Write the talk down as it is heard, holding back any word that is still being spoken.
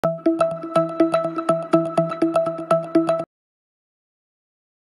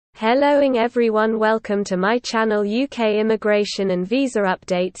Helloing everyone, welcome to my channel UK Immigration and Visa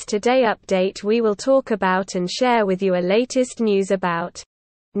Updates. Today update we will talk about and share with you a latest news about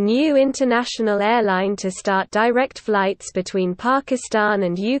new international airline to start direct flights between Pakistan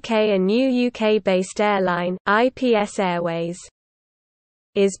and UK. A new UK-based airline, IPS Airways,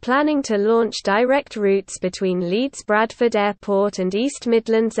 is planning to launch direct routes between Leeds Bradford Airport and East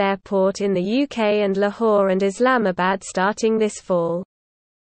Midlands Airport in the UK and Lahore and Islamabad starting this fall.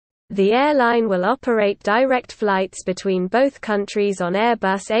 The airline will operate direct flights between both countries on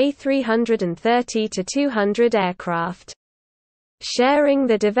Airbus A330-200 aircraft. Sharing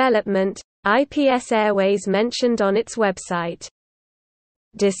the development, IPS Airways mentioned on its website,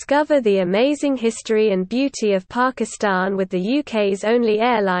 "Discover the amazing history and beauty of Pakistan with the UK's only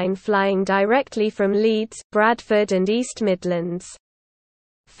airline flying directly from Leeds, Bradford and East Midlands."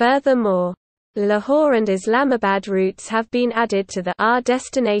 Furthermore, Lahore and Islamabad routes have been added to the Our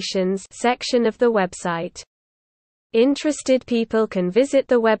Destinations section of the website. Interested people can visit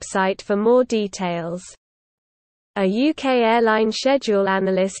the website for more details. A UK airline schedule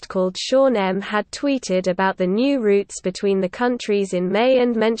analyst called Sean M. had tweeted about the new routes between the countries in May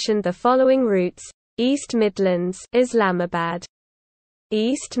and mentioned the following routes: East Midlands, Islamabad;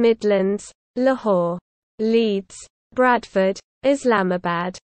 East Midlands, Lahore; Leeds, Bradford,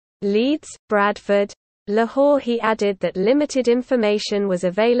 Islamabad; Leeds, Bradford, Lahore. He added that limited information was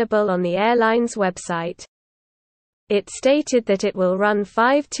available on the airline's website. It stated that it will run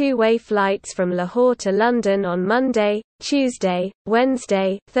 5 two-way flights from Lahore to London on Monday, Tuesday,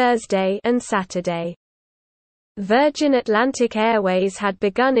 Wednesday, Thursday, and Saturday. Virgin Atlantic Airways had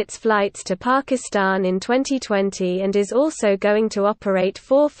begun its flights to Pakistan in 2020 and is also going to operate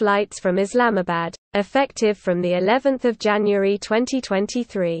 4 flights from Islamabad, effective from the 11th of January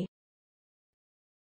 2023.